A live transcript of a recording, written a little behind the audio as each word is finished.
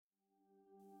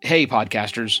Hey,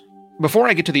 podcasters. Before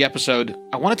I get to the episode,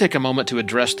 I want to take a moment to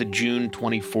address the June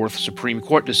 24th Supreme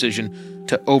Court decision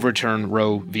to overturn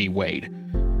Roe v. Wade.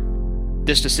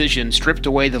 This decision stripped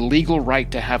away the legal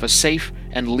right to have a safe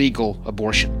and legal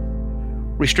abortion.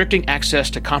 Restricting access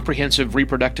to comprehensive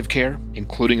reproductive care,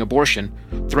 including abortion,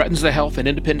 threatens the health and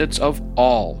independence of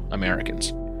all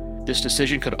Americans. This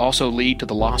decision could also lead to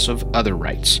the loss of other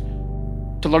rights.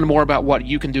 To learn more about what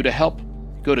you can do to help,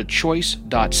 go to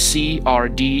choice.crd.co.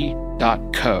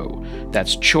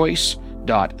 That's choice.crd.co.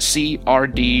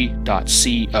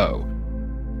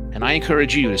 And I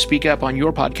encourage you to speak up on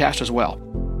your podcast as well.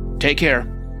 Take care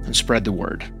and spread the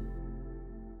word.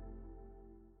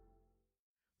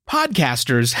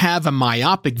 Podcasters have a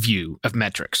myopic view of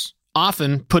metrics,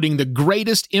 often putting the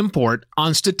greatest import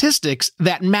on statistics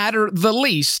that matter the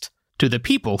least to the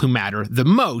people who matter the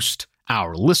most,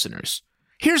 our listeners.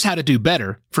 Here's how to do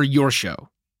better for your show.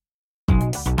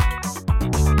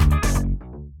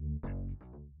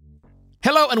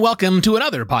 Hello and welcome to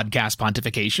another Podcast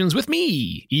Pontifications with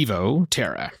me, Evo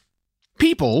Terra.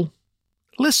 People,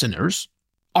 listeners,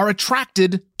 are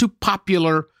attracted to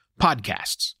popular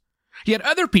podcasts. Yet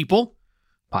other people,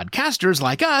 podcasters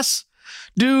like us,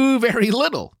 do very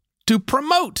little to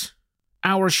promote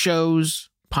our show's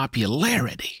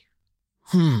popularity.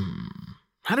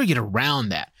 How do we get around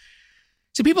that?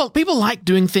 See, people like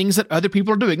doing things that other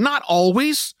people are doing. Not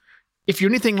always. If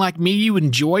you're anything like me, you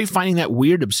enjoy finding that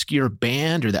weird, obscure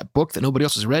band or that book that nobody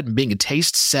else has read and being a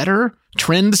taste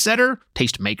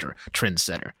maker, trend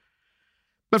setter.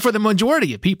 But for the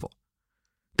majority of people,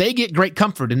 they get great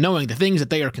comfort in knowing the things that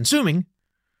they are consuming,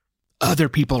 other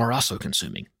people are also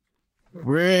consuming.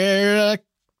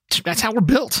 That's how we're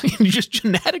built. Just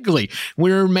genetically,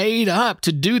 we're made up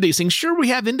to do these things. Sure, we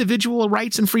have individual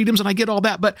rights and freedoms, and I get all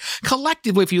that. But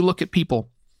collectively, if you look at people,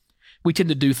 we tend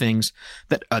to do things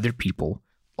that other people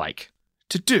like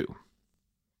to do.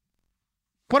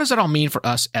 What does that all mean for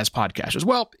us as podcasters?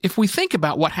 Well, if we think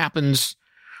about what happens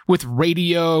with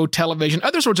radio, television,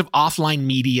 other sorts of offline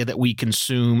media that we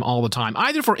consume all the time,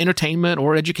 either for entertainment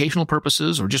or educational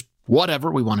purposes or just whatever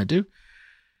we want to do,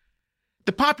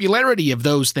 the popularity of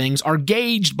those things are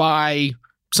gauged by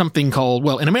something called,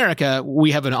 well, in America,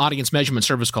 we have an audience measurement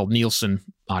service called Nielsen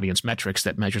Audience Metrics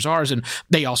that measures ours, and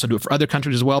they also do it for other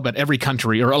countries as well, but every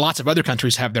country, or lots of other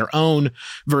countries, have their own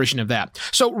version of that.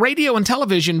 So radio and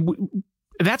television,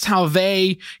 that's how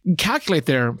they calculate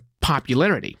their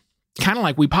popularity. Kind of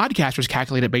like we podcasters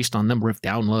calculate it based on number of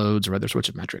downloads or other sorts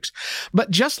of metrics. But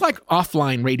just like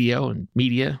offline radio and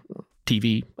media,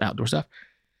 TV, outdoor stuff,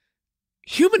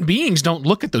 human beings don't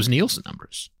look at those Nielsen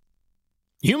numbers.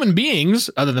 Human beings,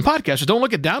 other than podcasters, don't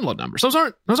look at download numbers. Those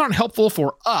aren't helpful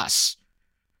for us.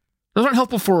 Those aren't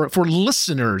helpful for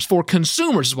listeners, for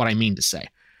consumers is what I mean to say.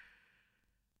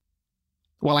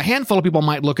 While a handful of people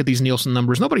might look at these Nielsen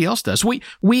numbers, nobody else does.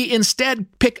 We instead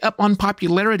pick up on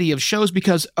popularity of shows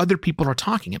because other people are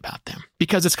talking about them,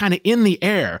 because it's kind of in the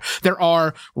air. There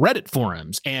are Reddit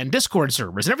forums and Discord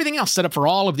servers and everything else set up for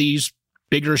all of these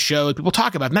bigger shows people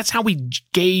talk about, and that's how we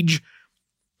gauge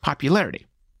popularity.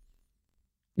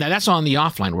 Now, that's on the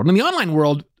offline world. In the online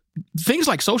world, things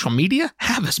like social media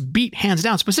have us beat hands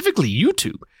down, specifically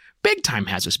YouTube. Big time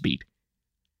has us beat.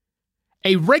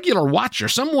 A regular watcher,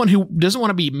 someone who doesn't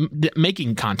want to be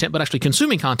making content, but actually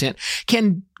consuming content,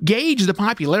 can gauge the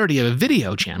popularity of a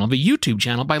video channel, of a YouTube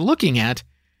channel, by looking at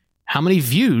how many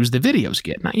views the videos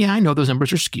get. Now, yeah, I know those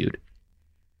numbers are skewed.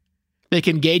 They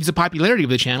can gauge the popularity of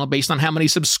the channel based on how many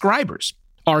subscribers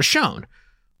are shown,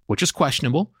 which is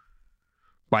questionable.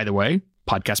 By the way,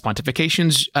 Podcast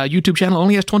Pontifications YouTube channel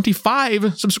only has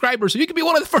 25 subscribers, so you could be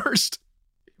one of the first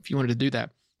if you wanted to do that.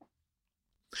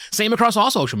 Same across all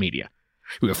social media.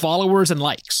 We have followers and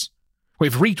likes. We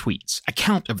have retweets, a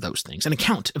count of those things, an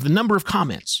account of the number of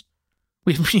comments.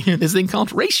 We have this thing called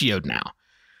ratioed now.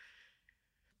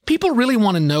 People really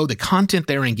want to know the content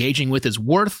they're engaging with is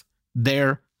worth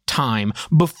their time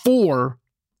before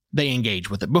they engage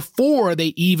with it, before they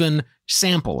even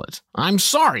sample it. I'm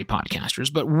sorry,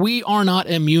 podcasters, but we are not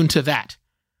immune to that.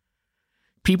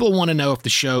 People want to know if the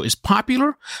show is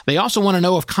popular. They also want to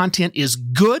know if content is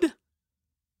good,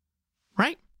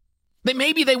 right?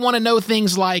 Maybe they want to know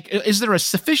things like, is there a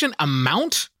sufficient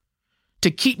amount to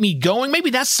keep me going? Maybe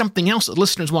that's something else that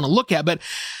listeners want to look at. But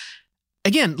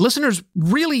again, listeners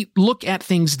really look at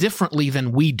things differently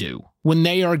than we do when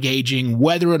they are gauging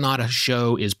whether or not a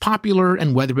show is popular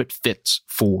and whether it fits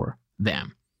for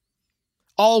them.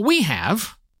 All we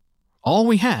have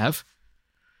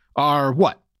are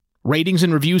what? Ratings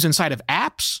and reviews inside of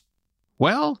apps?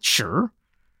 Well, sure.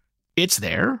 It's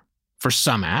there for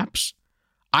some apps.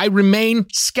 I remain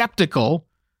skeptical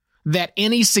that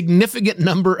any significant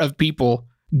number of people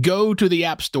go to the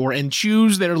App Store and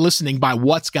choose their listening by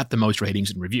what's got the most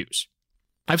ratings and reviews.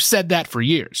 I've said that for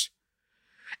years.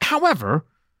 However,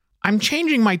 I'm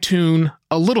changing my tune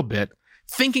a little bit,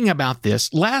 thinking about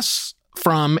this less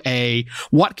from a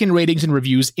what can ratings and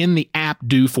reviews in the app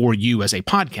do for you as a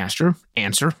podcaster?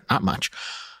 Answer, not much.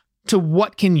 To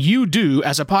what can you do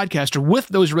as a podcaster with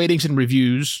those ratings and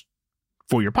reviews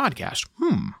for your podcast?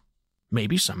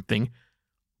 Maybe something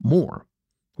more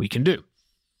we can do.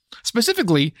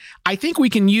 Specifically, I think we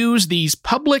can use these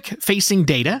public-facing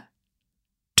data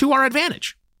to our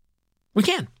advantage. We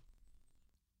can.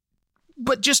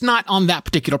 But just not on that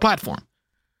particular platform.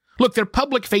 Look, they're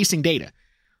public-facing data.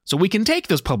 So we can take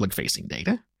those public-facing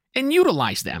data and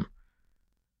utilize them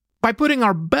by putting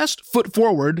our best foot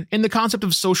forward in the concept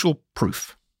of social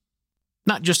proof.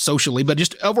 Not just socially, but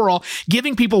just overall,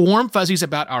 giving people warm fuzzies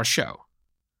about our show.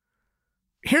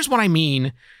 Here's what I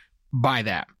mean by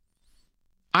that.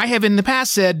 I have in the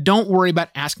past said, don't worry about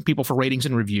asking people for ratings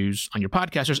and reviews on your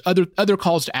podcast. There's other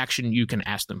calls to action you can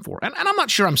ask them for. And I'm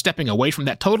not sure I'm stepping away from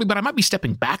that totally, but I might be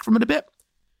stepping back from it a bit.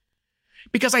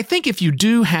 Because I think if you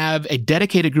do have a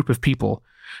dedicated group of people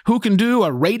who can do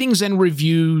a ratings and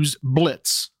reviews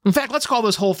blitz. In fact, let's call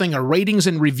this whole thing a ratings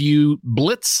and review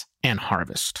blitz and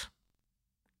harvest.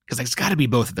 Because it's got to be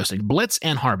both of those things, blitz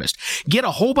and harvest. Get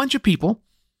a whole bunch of people,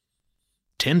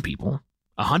 10 people,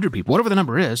 100 people, whatever the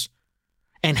number is,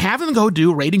 and have them go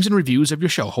do ratings and reviews of your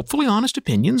show. Hopefully honest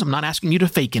opinions. I'm not asking you to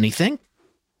fake anything.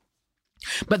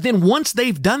 But then once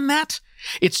they've done that,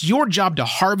 it's your job to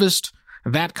harvest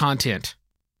that content.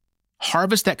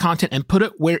 Harvest that content and put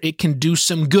it where it can do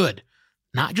some good.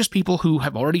 Not just people who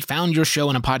have already found your show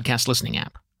in a podcast listening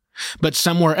app, but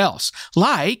somewhere else,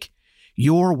 like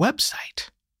your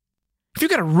website. If you've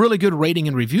got a really good rating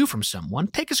and review from someone,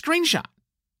 take a screenshot.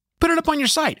 Put it up on your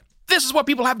site. This is what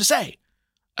people have to say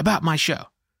about my show.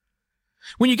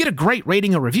 When you get a great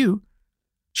rating or review,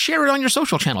 share it on your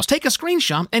social channels. Take a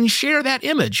screenshot and share that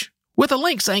image with a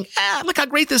link saying, look how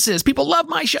great this is. People love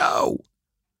my show.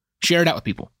 Share it out with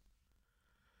people.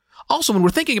 Also, when we're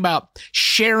thinking about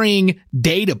sharing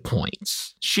data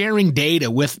points, sharing data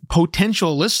with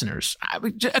potential listeners,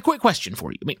 a quick question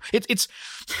for you. I mean, it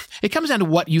comes down to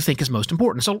what you think is most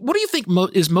important. So what do you think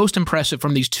is most impressive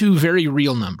from these two very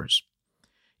real numbers?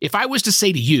 If I was to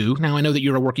say to you, now I know that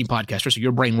you're a working podcaster, so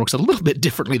your brain works a little bit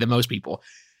differently than most people.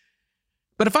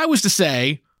 But if I was to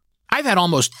say, I've had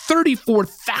almost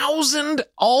 34,000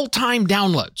 all-time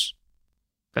downloads.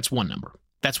 That's one number.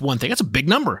 That's one thing. That's a big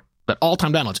number, but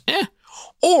all-time downloads.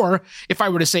 Or if I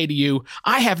were to say to you,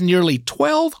 I have nearly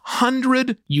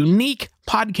 1,200 unique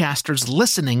podcasters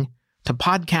listening to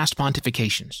Podcast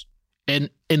Pontifications.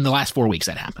 And in the last 4 weeks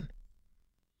that happened.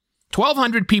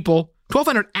 1,200 people,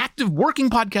 1,200 active working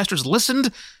podcasters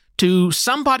listened to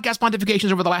some Podcast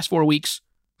Pontifications over the last 4 weeks.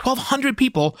 1,200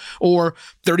 people, or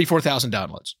 34,000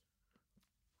 downloads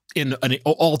in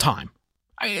all time.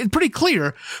 It's pretty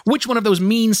clear which one of those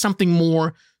means something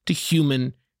more to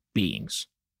human beings.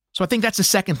 So I think that's the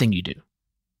second thing you do.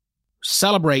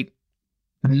 Celebrate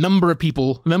the number of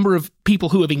people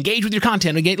who have engaged with your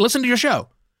content and listen to your show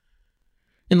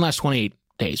in the last 28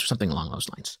 days or something along those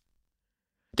lines.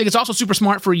 I think it's also super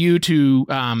smart for you to,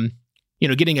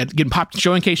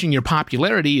 showcasing your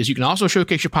popularity is you can also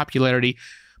showcase your popularity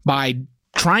by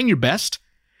trying your best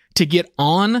to get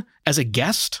on as a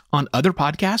guest on other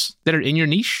podcasts that are in your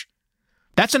niche.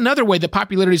 That's another way that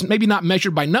popularity is maybe not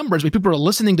measured by numbers, but people are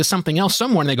listening to something else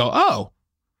somewhere and they go, oh,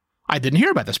 I didn't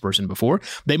hear about this person before.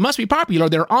 They must be popular.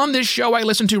 They're on this show I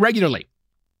listen to regularly.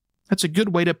 That's a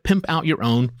good way to pimp out your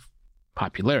own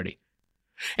popularity.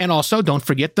 And also, don't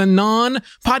forget the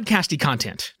non-podcasty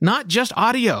content, not just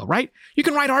audio, right? You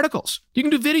can write articles. You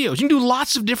can do videos. You can do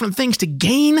lots of different things to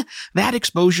gain that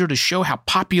exposure to show how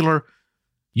popular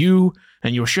you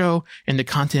and your show and the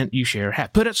content you share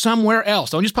have. Put it somewhere else.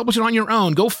 Don't just publish it on your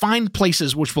own. Go find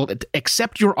places which will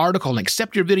accept your article and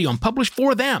accept your video and publish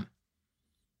for them.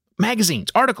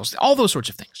 Magazines, articles, all those sorts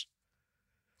of things.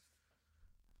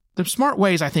 The smart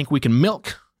ways I think we can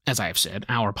milk, as I have said,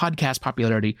 our podcast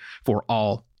popularity for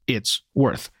all it's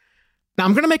worth. Now,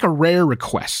 I'm going to make a rare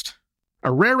request.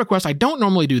 I don't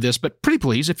normally do this, but pretty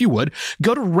please, if you would,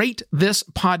 go to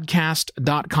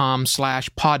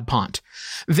ratethispodcast.com/podpont.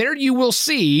 There you will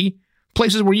see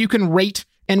places where you can rate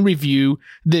and review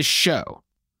this show.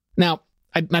 Now,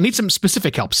 I need some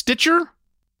specific help. Stitcher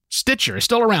is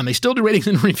still around. They still do ratings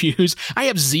and reviews. I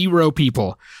have 0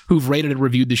 people who've rated and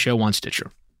reviewed the show on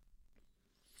Stitcher.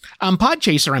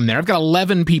 Podchaser, I'm there. I've got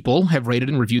 11 people have rated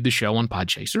and reviewed the show on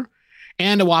Podchaser,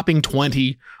 and a whopping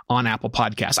 20 on Apple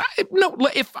Podcasts.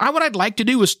 What I'd like to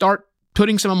do is start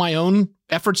putting some of my own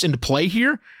efforts into play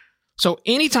here. So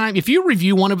anytime, if you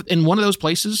review in one of those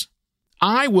places,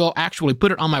 I will actually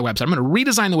put it on my website. I'm going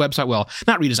to redesign the website. Well,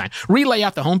 not redesign, relay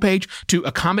out the homepage to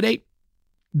accommodate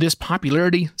this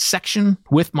popularity section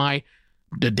with the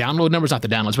download numbers, not the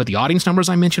downloads, but the audience numbers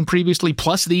I mentioned previously,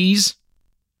 plus these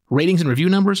ratings and review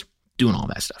numbers, doing all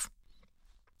that stuff.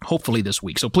 Hopefully this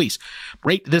week. So please,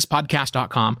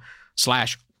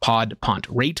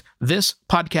 ratethispodcast.com/podpunt.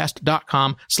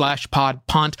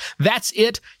 ratethispodcast.com/podpunt. That's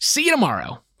it. See you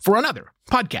tomorrow for another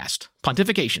podcast,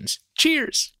 Pontifications.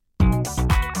 Cheers.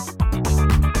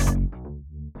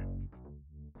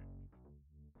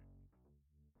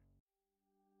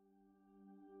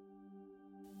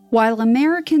 While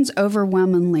Americans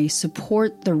overwhelmingly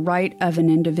support the right of an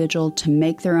individual to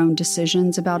make their own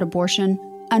decisions about abortion,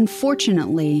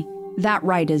 unfortunately, that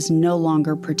right is no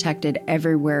longer protected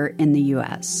everywhere in the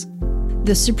U.S.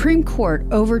 The Supreme Court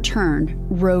overturned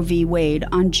Roe v. Wade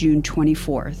on June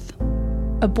 24th.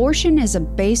 Abortion is a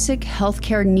basic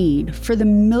healthcare need for the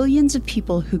millions of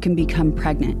people who can become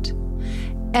pregnant.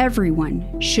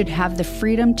 Everyone should have the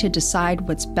freedom to decide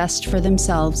what's best for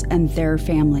themselves and their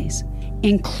families,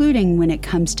 including when it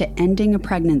comes to ending a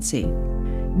pregnancy.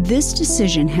 This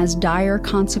decision has dire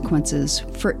consequences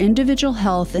for individual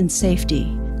health and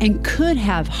safety and could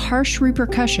have harsh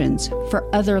repercussions for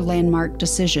other landmark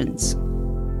decisions.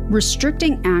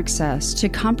 Restricting access to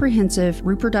comprehensive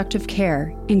reproductive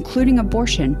care, including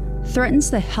abortion,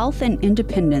 threatens the health and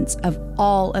independence of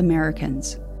all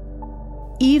Americans.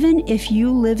 Even if you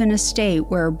live in a state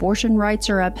where abortion rights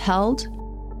are upheld,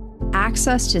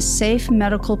 access to safe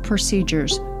medical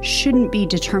procedures shouldn't be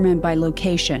determined by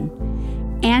location,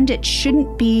 and it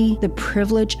shouldn't be the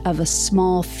privilege of a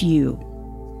small few.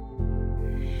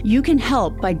 You can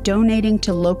help by donating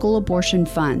to local abortion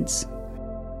funds.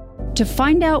 To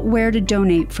find out where to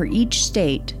donate for each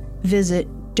state, visit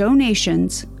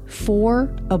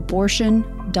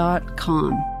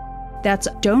donationsforabortion.com. That's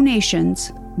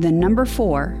donations, the number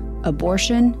 4,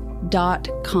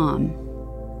 abortion.com.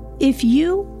 If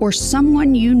you or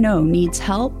someone you know needs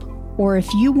help, or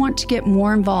if you want to get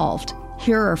more involved,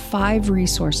 here are 5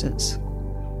 resources.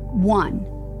 1.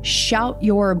 Shout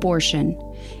Your Abortion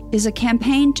is a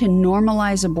campaign to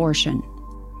normalize abortion.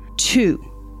 2.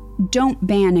 Don't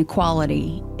Ban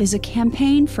Equality is a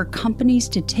campaign for companies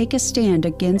to take a stand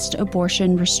against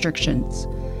abortion restrictions.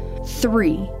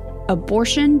 3.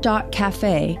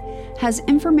 Abortion.cafe has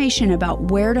information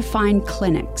about where to find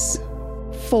clinics.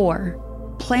 4.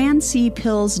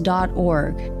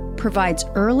 PlanCpills.org provides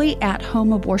early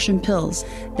at-home abortion pills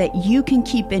that you can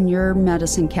keep in your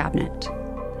medicine cabinet.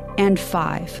 And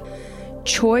 5.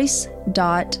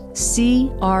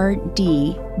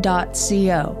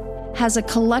 Choice.crd.co has a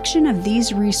collection of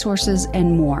these resources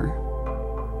and more.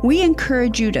 We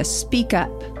encourage you to speak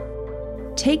up,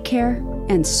 take care,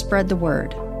 and spread the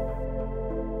word.